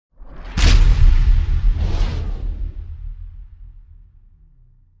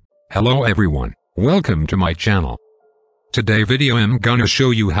Hello everyone, welcome to my channel. Today video I'm gonna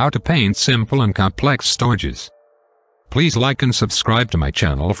show you how to paint simple and complex stowages. Please like and subscribe to my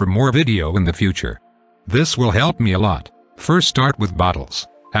channel for more video in the future. This will help me a lot. First start with bottles.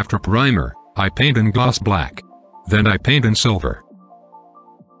 After primer, I paint in gloss black. Then I paint in silver.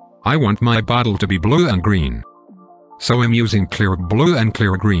 I want my bottle to be blue and green. So I'm using clear blue and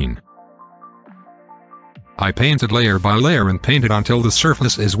clear green. I painted layer by layer and painted until the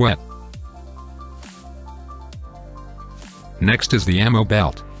surface is wet. Next is the ammo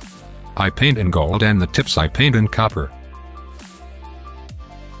belt. I paint in gold and the tips I paint in copper.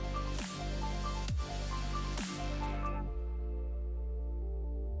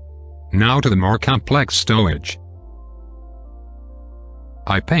 Now to the more complex stowage.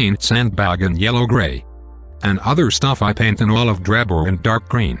 I paint sandbag in yellow-gray. And other stuff I paint in olive drab or in dark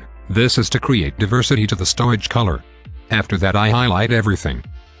green. This is to create diversity to the stowage color. After that I highlight everything.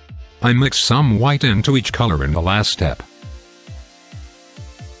 I mix some white into each color in the last step.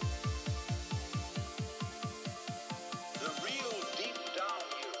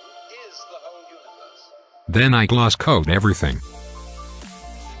 Then I gloss coat everything.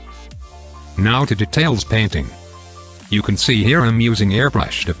 Now to details painting. You can see here I'm using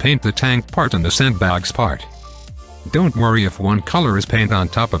airbrush to paint the tank part and the sandbags part. Don't worry if one color is paint on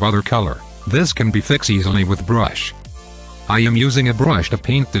top of other color, this can be fixed easily with brush. I am using a brush to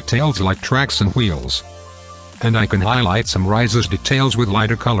paint details like tracks and wheels. And I can highlight some risers details with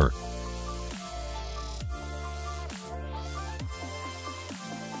lighter color.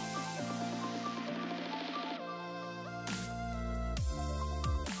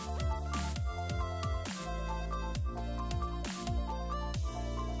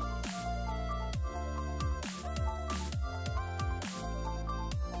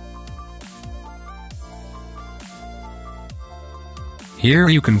 Here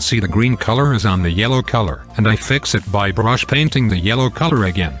you can see the green color is on the yellow color, and I fix it by brush painting the yellow color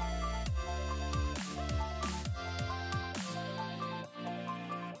again.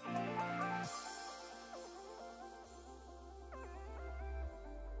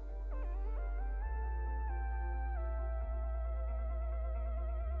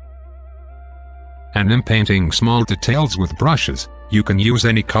 And in painting small details with brushes, you can use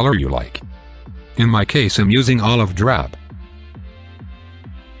any color you like. In my case I'm using olive drab.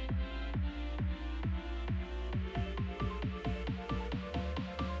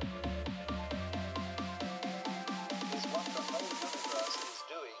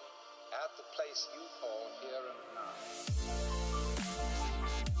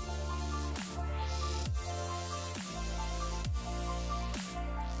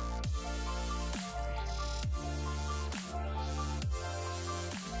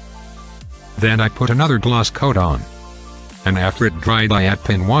 Then I put another gloss coat on. And after it dried I add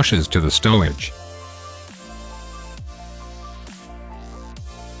pin washes to the stowage.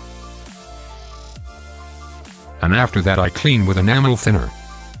 And after that I clean with enamel thinner.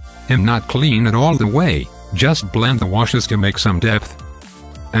 And not clean it all the way, just blend the washes to make some depth.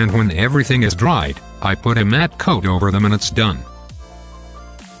 And when everything is dried, I put a matte coat over them and it's done.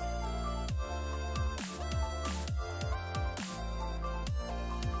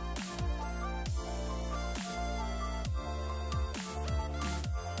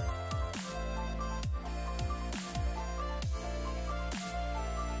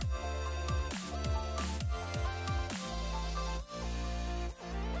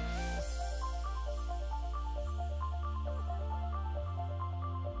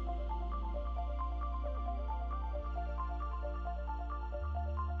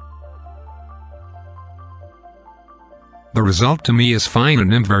 The result to me is fine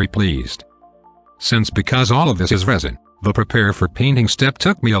and I'm very pleased. Because all of this is resin, the prepare for painting step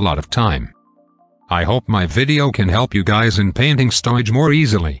took me a lot of time. I hope my video can help you guys in painting stowage more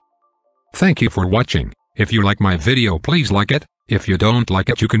easily. Thank you for watching. If you like my video please like it, if you don't like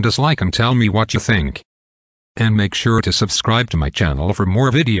it you can dislike and tell me what you think. And make sure to subscribe to my channel for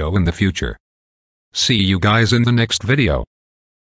more video in the future. See you guys in the next video.